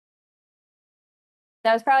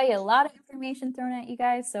 That was probably a lot of information thrown at you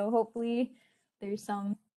guys, so hopefully there's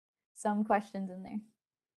some questions in there.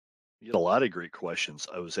 You had a lot of great questions.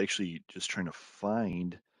 I was actually just trying to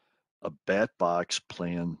find a bat box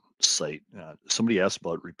plan site. Somebody asked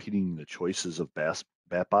about repeating the choices of bat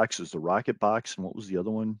boxes, the rocket box, and what was the other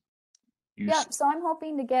one? Yep, so I'm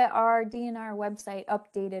hoping to get our DNR website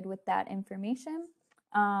updated with that information.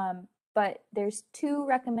 But there's two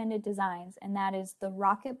recommended designs, and that is the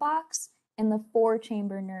rocket box and the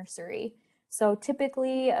 4-chamber nursery. So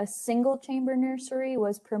typically a single chamber nursery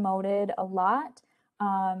was promoted a lot,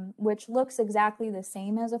 which looks exactly the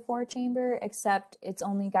same as a 4-chamber, except it's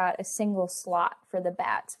only got a single slot for the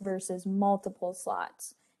bats versus multiple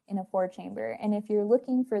slots in a 4-chamber. And if you're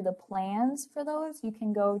looking for the plans for those, you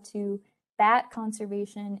can go to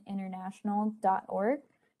batconservationinternational.org.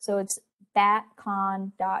 So it's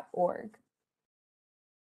batcon.org.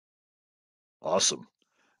 Awesome.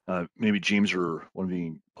 Maybe James or one of you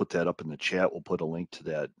can put that up in the chat. We'll put a link to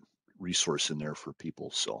that resource in there for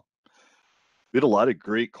people. So we had a lot of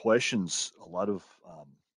great questions, a lot of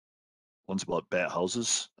ones about bat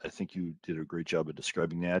houses. I think you did a great job of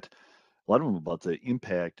describing that. A lot of them about the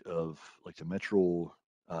impact of like the Metro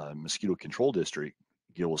Mosquito Control District.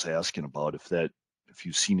 Gil was asking about if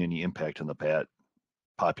you've seen any impact on the bat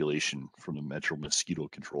population from the Metro Mosquito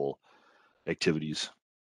Control activities.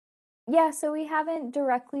 Yeah, so we haven't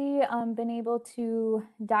directly been able to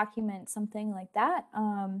document something like that.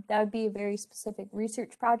 That would be a very specific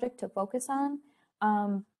research project to focus on.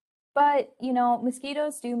 But,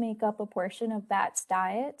 mosquitoes do make up a portion of bats'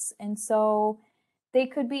 diets. And so they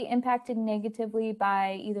could be impacted negatively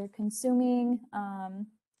by either consuming or,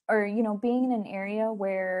 being in an area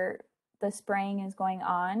where the spraying is going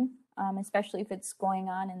on, especially if it's going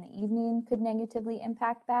on in the evening, could negatively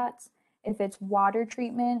impact bats. If it's water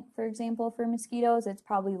treatment, for example, for mosquitoes, it's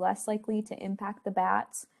probably less likely to impact the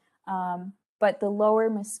bats. But the lower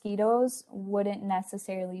mosquitoes wouldn't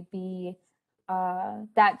necessarily be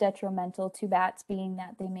that detrimental to bats, being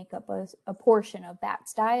that they make up a portion of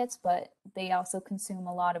bats' diets, but they also consume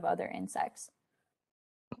a lot of other insects.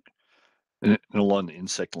 And along the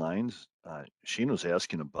insect lines, Shane was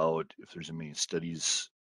asking about if there's any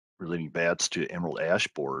studies relating bats to emerald ash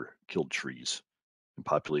borer killed trees and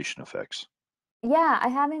population effects. Yeah, I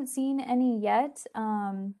haven't seen any yet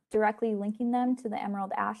directly linking them to the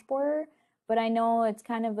emerald ash borer, but I know it's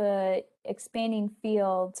kind of a expanding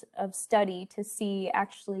field of study to see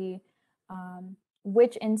actually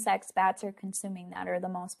which insects bats are consuming that are the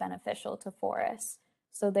most beneficial to forests.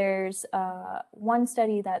 So there's one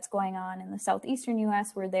study that's going on in the southeastern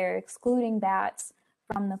US where they're excluding bats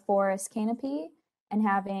from the forest canopy and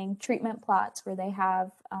having treatment plots where they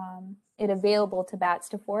have it available to bats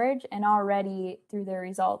to forage. And already through their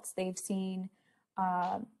results, they've seen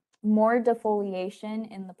more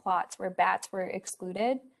defoliation in the plots where bats were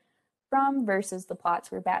excluded from versus the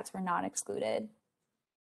plots where bats were not excluded.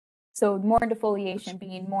 So more defoliation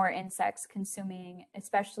being more insects consuming,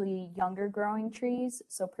 especially younger growing trees,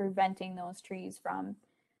 so preventing those trees from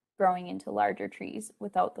growing into larger trees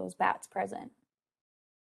without those bats present.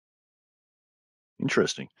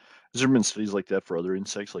 Interesting. Has there been studies like that for other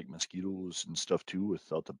insects like mosquitoes and stuff too?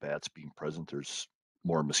 Without the bats being present, there's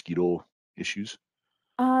more mosquito issues?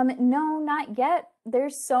 No, not yet.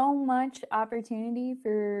 There's so much opportunity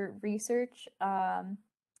for research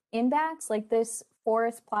in bats. Like this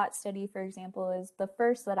forest plot study, for example, is the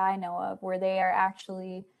first that I know of where they are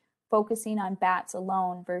actually focusing on bats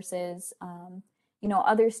alone versus,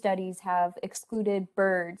 other studies have excluded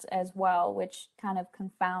birds as well, which kind of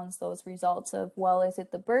confounds those results of, well, is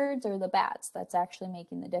it the birds or the bats that's actually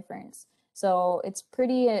making the difference? So it's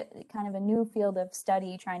pretty kind of a new field of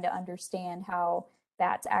study trying to understand how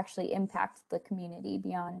bats actually impact the community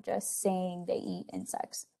beyond just saying they eat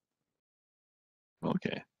insects.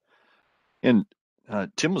 Okay. And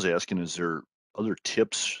Tim was asking, is there other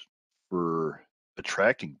tips for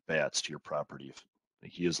attracting bats to your property? If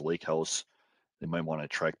like, he has a lake house, they might want to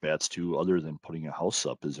attract bats too, other than putting a house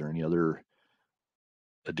up. Is there any other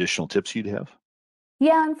additional tips you'd have?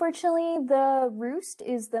 Yeah, unfortunately, the roost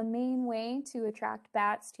is the main way to attract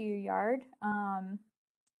bats to your yard.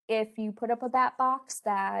 If you put up a bat box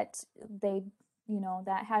that they,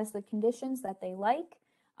 that has the conditions that they like,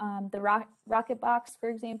 the rocket box, for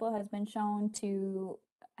example, has been shown to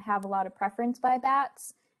have a lot of preference by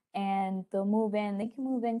bats, and they'll move in. They can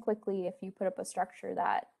move in quickly if you put up a structure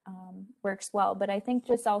that works well. But I think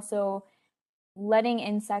just also letting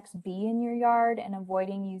insects be in your yard and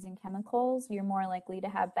avoiding using chemicals, you're more likely to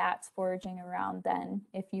have bats foraging around than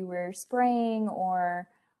if you were spraying or,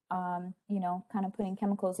 kind of putting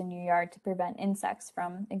chemicals in your yard to prevent insects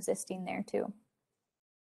from existing there too.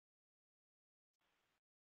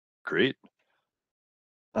 Great.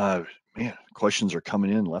 Uh, Man, questions are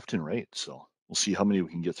coming in left and right, so we'll see how many we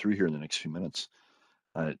can get through here in the next few minutes.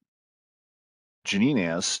 Uh, Janine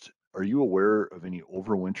asked, are you aware of any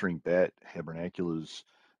overwintering bat hibernaculars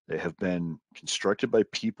that have been constructed by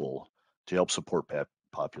people to help support bat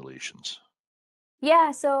populations?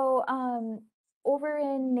 Yeah, so over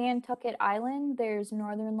in Nantucket Island, there's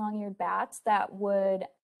northern long-eared bats that would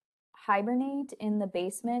hibernate in the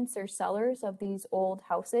basements or cellars of these old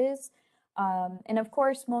houses. And of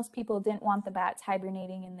course, most people didn't want the bats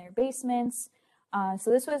hibernating in their basements. So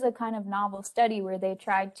this was a kind of novel study where they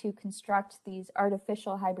tried to construct these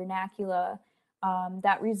artificial hibernacula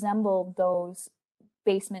that resembled those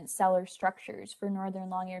basement cellar structures for northern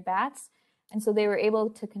long-eared bats. And so they were able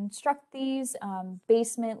to construct these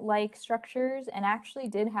basement-like structures and actually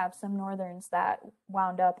did have some northerns that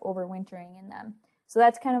wound up overwintering in them. So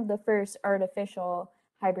that's kind of the first artificial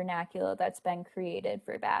hibernacula that's been created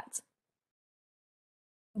for bats.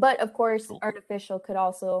 But of course, Cool. artificial could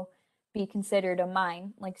also be considered a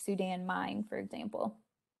mine, like Sudan mine, for example.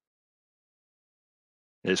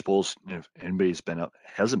 I suppose if anybody's been up,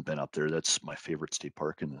 hasn't been up there, that's my favorite state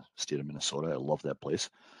park in the state of Minnesota. I love that place.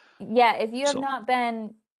 Yeah, if you have So, not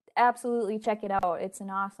been, absolutely check it out. It's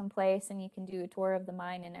an awesome place, and you can do a tour of the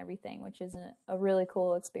mine and everything, which is a really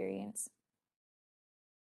cool experience.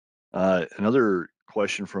 another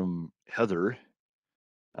question from Heather: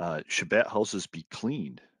 should bat houses be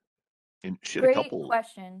cleaned? And Great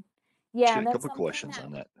question. she Yeah, had a that's couple something questions that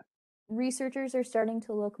on that. researchers are starting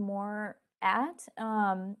to look more at.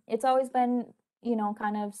 It's always been,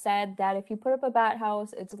 kind of said that if you put up a bat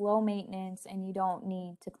house, it's low maintenance and you don't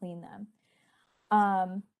need to clean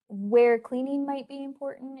them. Where cleaning might be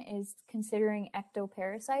important is considering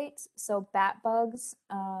ectoparasites, so bat bugs,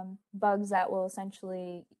 bugs that will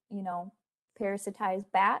essentially, parasitize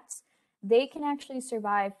bats. They can actually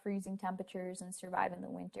survive freezing temperatures and survive in the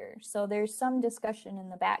winter. So there's some discussion in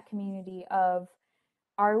the bat community of,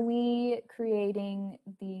 are we creating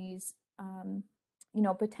these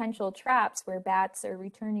potential traps where bats are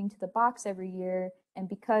returning to the box every year, and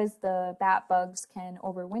because the bat bugs can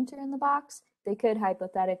overwinter in the box, they could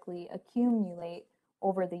hypothetically accumulate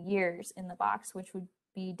over the years in the box, which would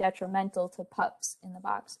be detrimental to pups in the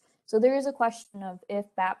box. So there is a question of if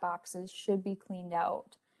bat boxes should be cleaned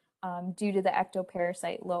out due to the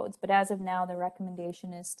ectoparasite loads. But as of now, the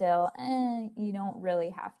recommendation is still, you don't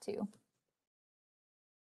really have to.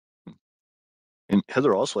 And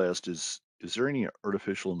Heather also asked, is there any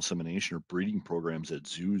artificial insemination or breeding programs at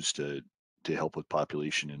zoos to help with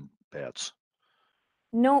population in bats?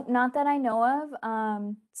 Nope, not that I know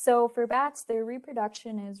of. So for bats, their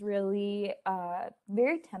reproduction is really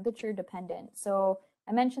very temperature dependent. So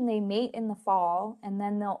I mentioned they mate in the fall and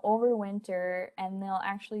then they'll overwinter and they'll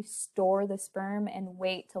actually store the sperm and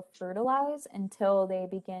wait to fertilize until they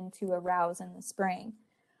begin to arouse in the spring.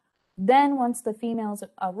 Then once the females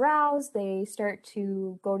arouse, they start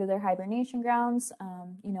to go to their hibernation grounds.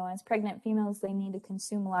 As pregnant females, they need to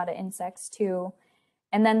consume a lot of insects too.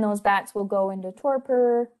 And then those bats will go into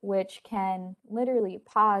torpor, which can literally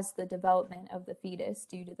pause the development of the fetus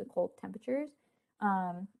due to the cold temperatures.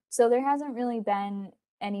 So there hasn't really been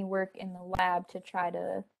any work in the lab to try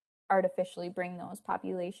to artificially bring those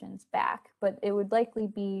populations back, but it would likely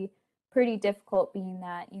be pretty difficult being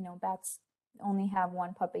that, bats only have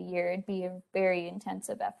one pup a year. It'd be a very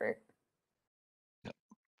intensive effort. Yeah.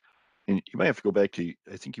 And you might have to go back to,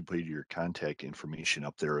 I think you put your contact information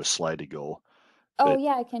up there a slide ago, Oh, but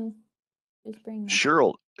yeah, I can just bring this up.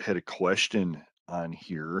 Cheryl had a question on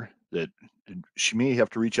here that she may have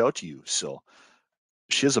to reach out to you. So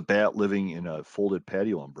she has a bat living in a folded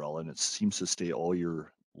patio umbrella and it seems to stay all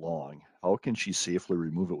year long. How can she safely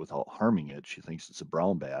remove it without harming it? She thinks it's a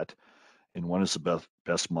brown bat. And when is the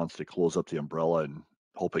best month to close up the umbrella and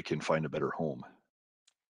hope it can find a better home?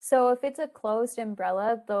 So if it's a closed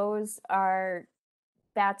umbrella, those are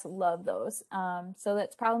bats love those. So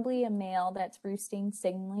that's probably a male that's roosting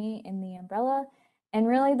singly in the umbrella. And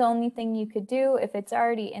really the only thing you could do if it's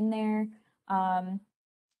already in there, um,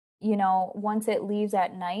 once it leaves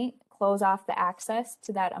at night, close off the access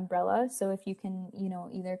to that umbrella. So if you can,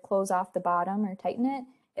 either close off the bottom or tighten it.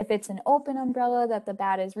 If it's an open umbrella that the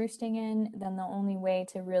bat is roosting in, then the only way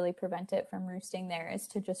to really prevent it from roosting there is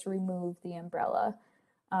to just remove the umbrella.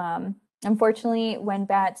 Unfortunately, when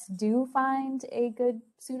bats do find a good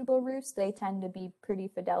suitable roost, they tend to be pretty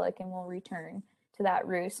fidelic and will return to that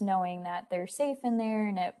roost knowing that they're safe in there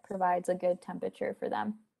and it provides a good temperature for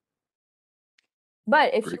them.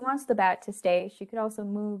 But if she Very, wants the bat to stay, she could also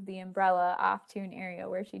move the umbrella off to an area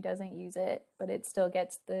where she doesn't use it, but it still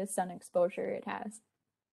gets the sun exposure it has.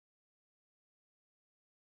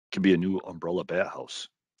 could be a new umbrella bat house.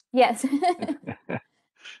 Yes.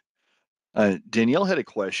 Danielle had a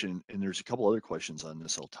question, and there's a couple other questions on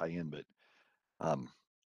this I'll tie in, but um,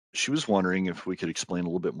 she was wondering if we could explain a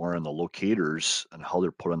little bit more on the locators and how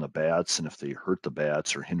they're put on the bats and if they hurt the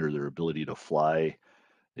bats or hinder their ability to fly.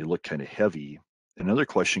 They look kind of heavy. Another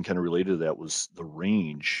question kind of related to that was the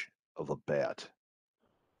range of a bat.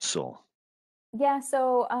 So, Yeah,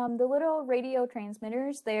 so the little radio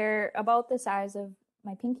transmitters, they're about the size of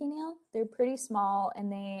my pinky nail. They're pretty small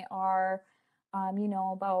and they are,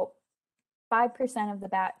 about 5% of the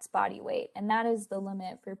bat's body weight. And that is the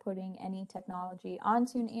limit for putting any technology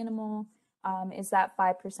onto an animal, is that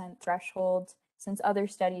 5% threshold, since other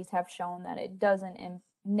studies have shown that it doesn't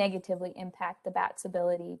negatively impact the bat's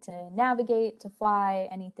ability to navigate, to fly,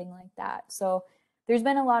 anything like that. So there's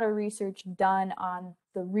been a lot of research done on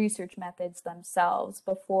the research methods themselves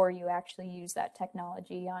before you actually use that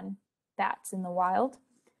technology on bats in the wild.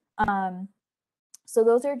 Um, so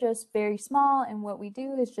those are just very small, and what we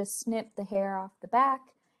do is just snip the hair off the back,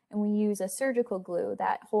 and we use a surgical glue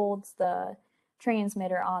that holds the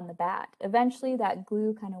transmitter on the bat. Eventually that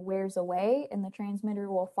glue kind of wears away and the transmitter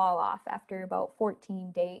will fall off after about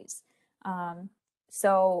 14 days. Um,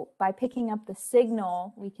 so by picking up the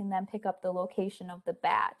signal, we can then pick up the location of the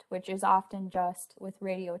bat, which is often just with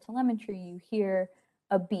radio telemetry, you hear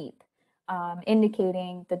a beep.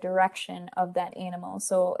 Indicating the direction of that animal.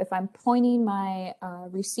 So if I'm pointing my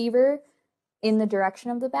receiver in the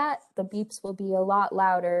direction of the bat, the beeps will be a lot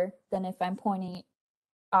louder than if I'm pointing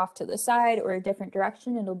off to the side or a different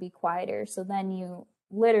direction, it'll be quieter. So then you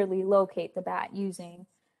literally locate the bat using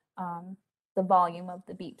the volume of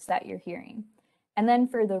the beeps that you're hearing. And then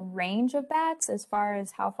for the range of bats, as far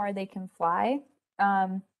as how far they can fly,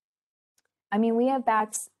 um, we have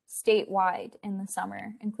bats statewide in the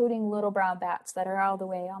summer, including little brown bats that are all the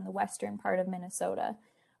way on the western part of Minnesota.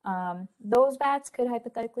 Those bats could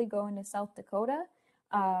hypothetically go into South Dakota,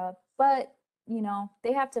 but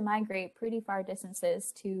they have to migrate pretty far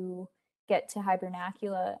distances to get to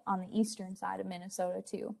hibernacula on the eastern side of Minnesota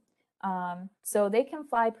too. So they can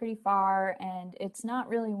fly pretty far, and it's not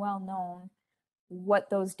really well known what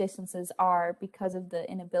those distances are because of the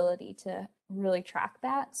inability to really track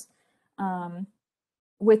bats. Um,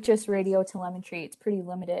 with just radio telemetry, it's pretty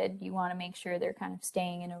limited. You want to make sure they're kind of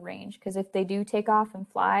staying in a range because if they do take off and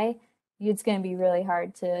fly, it's going to be really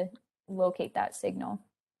hard to locate that signal.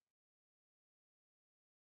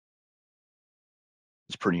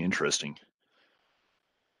 it's pretty interesting.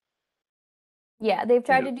 Yeah, they've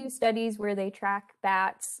tried Yeah. to do studies where they track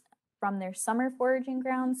bats from their summer foraging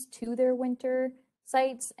grounds to their winter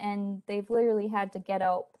sites, and they've literally had to get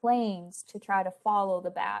out planes to try to follow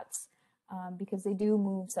the bats because they do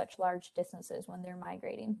move such large distances when they're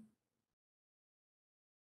migrating.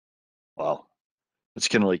 Wow. It's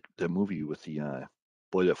kind of like the movie with the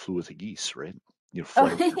boy that flew with the geese, right? Oh,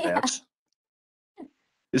 Flying with your yeah. bats.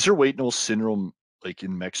 Is there weight nose syndrome like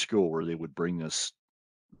in Mexico where they would bring this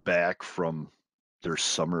back from their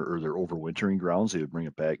summer or their overwintering grounds? They would bring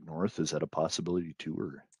it back north. Is that a possibility too?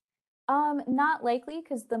 Or Not likely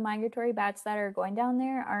because the migratory bats that are going down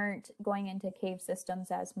there aren't going into cave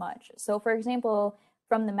systems as much. So, for example,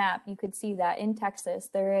 from the map, you could see that in Texas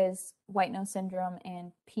there is white nose syndrome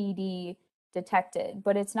and PD detected,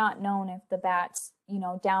 but it's not known if the bats,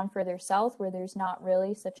 down further south where there's not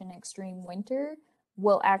really such an extreme winter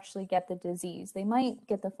will actually get the disease. They might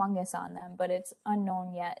get the fungus on them, but it's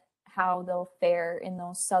unknown yet how they'll fare in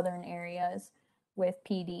those southern areas with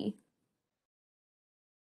PD.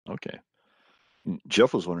 okay.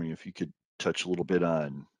 Jeff was wondering if you could touch a little bit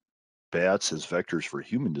on bats as vectors for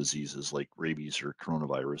human diseases like rabies or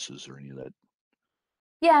coronaviruses or any of that.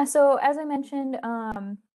 Yeah, so as I mentioned,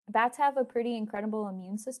 bats have a pretty incredible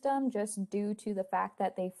immune system just due to the fact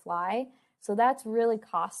that they fly. So that's really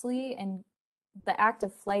costly, and the act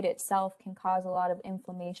of flight itself can cause a lot of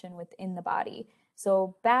inflammation within the body.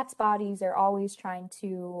 So bats' bodies are always trying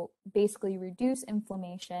to basically reduce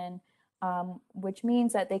inflammation which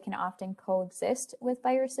means that they can often coexist with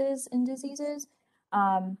viruses and diseases.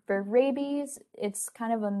 For rabies, it's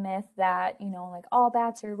kind of a myth that, like all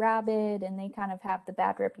bats are rabid and they kind of have the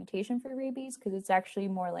bad reputation for rabies because it's actually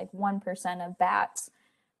more like 1% of bats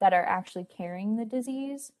that are actually carrying the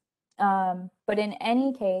disease. But in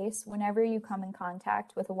any case, whenever you come in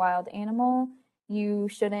contact with a wild animal, you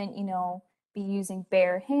shouldn't, be using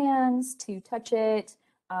bare hands to touch it,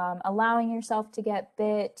 allowing yourself to get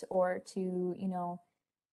bit or to,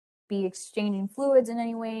 be exchanging fluids in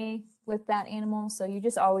any way with that animal. So you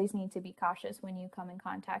just always need to be cautious when you come in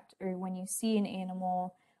contact or when you see an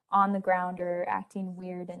animal on the ground or acting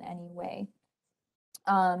weird in any way.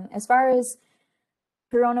 As far as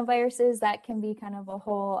coronaviruses, that can be kind of a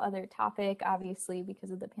whole other topic, obviously,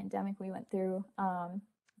 because of the pandemic we went through.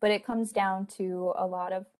 But it comes down to a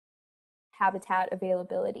lot of habitat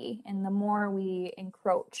availability. And the more we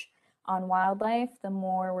encroach on wildlife, the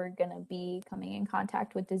more we're going to be coming in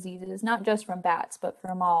contact with diseases, not just from bats, but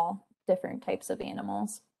from all different types of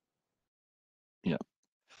animals. Yeah.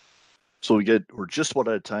 So we're just about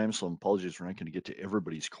out of time, so apologies we're not going to get to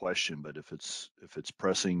everybody's question, but if it's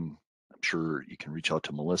pressing, I'm sure you can reach out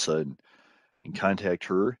to Melissa and contact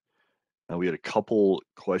her. We had a couple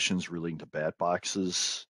questions relating to bat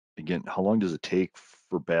boxes. Again, how long does it take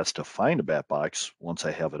for bats to find a bat box once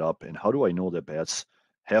I have it up? And how do I know that bats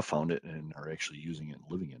have found it and are actually using it and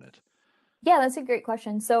living in it? Yeah, that's a great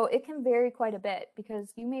question. So it can vary quite a bit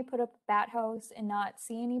because you may put up a bat house and not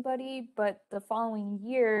see anybody, but the following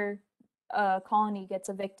year, a colony gets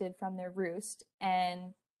evicted from their roost,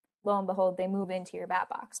 and lo and behold, they move into your bat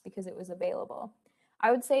box because it was available.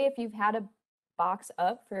 I would say if you've had a box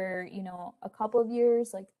up for, a couple of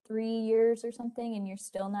years, like 3 years or something, and you're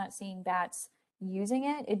still not seeing bats using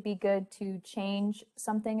it, it'd be good to change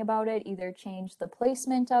something about it, either change the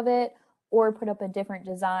placement of it or put up a different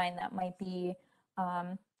design that might be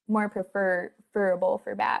more preferable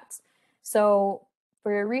for bats. So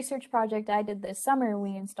for a research project I did this summer,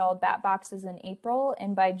 we installed bat boxes in April,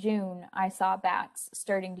 and by June, I saw bats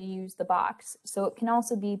starting to use the box. So it can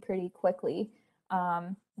also be pretty quickly,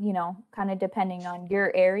 kind of depending on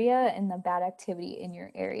your area and the bat activity in your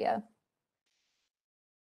area.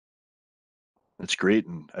 That's great.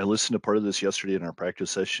 And I listened to part of this yesterday in our practice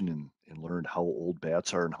session and learned how old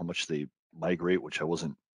bats are and how much they migrate, which I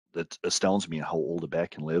wasn't, that astounds me how old a bat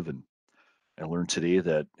can live. And I learned today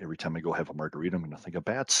that every time I go have a margarita, I'm going to think of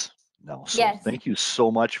bats now. So Yes. thank you so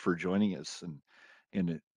much for joining us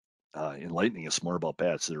and enlightening us more about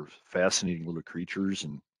bats. They're fascinating little creatures.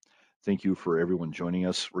 And thank you for everyone joining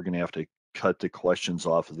us. We're going to have to cut the questions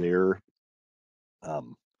off there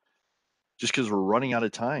um, just because we're running out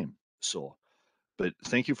of time. So, but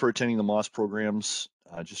thank you for attending the Moss programs.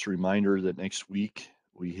 Just a reminder that next week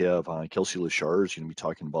we have Kelsey Lashar is going to be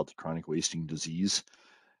talking about the chronic wasting disease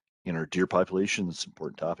in our deer population. That's an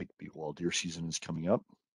important topic while deer season is coming up.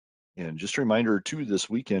 And just a reminder too, this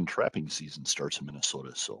weekend trapping season starts in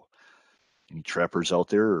Minnesota. So any trappers out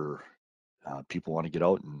there or people want to get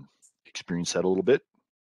out and experience that a little bit,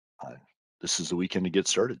 uh, this is the weekend to get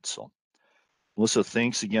started. So Melissa,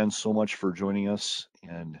 thanks again so much for joining us.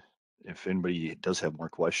 And if anybody does have more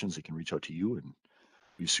questions, they can reach out to you, and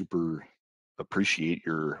we super appreciate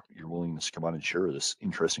your willingness to come on and share this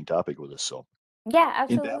interesting topic with us. So Yeah,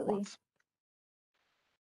 in that absolutely. month.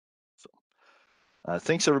 So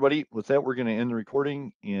thanks everybody. With that, we're going to end the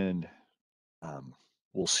recording, and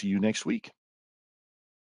we'll see you next week.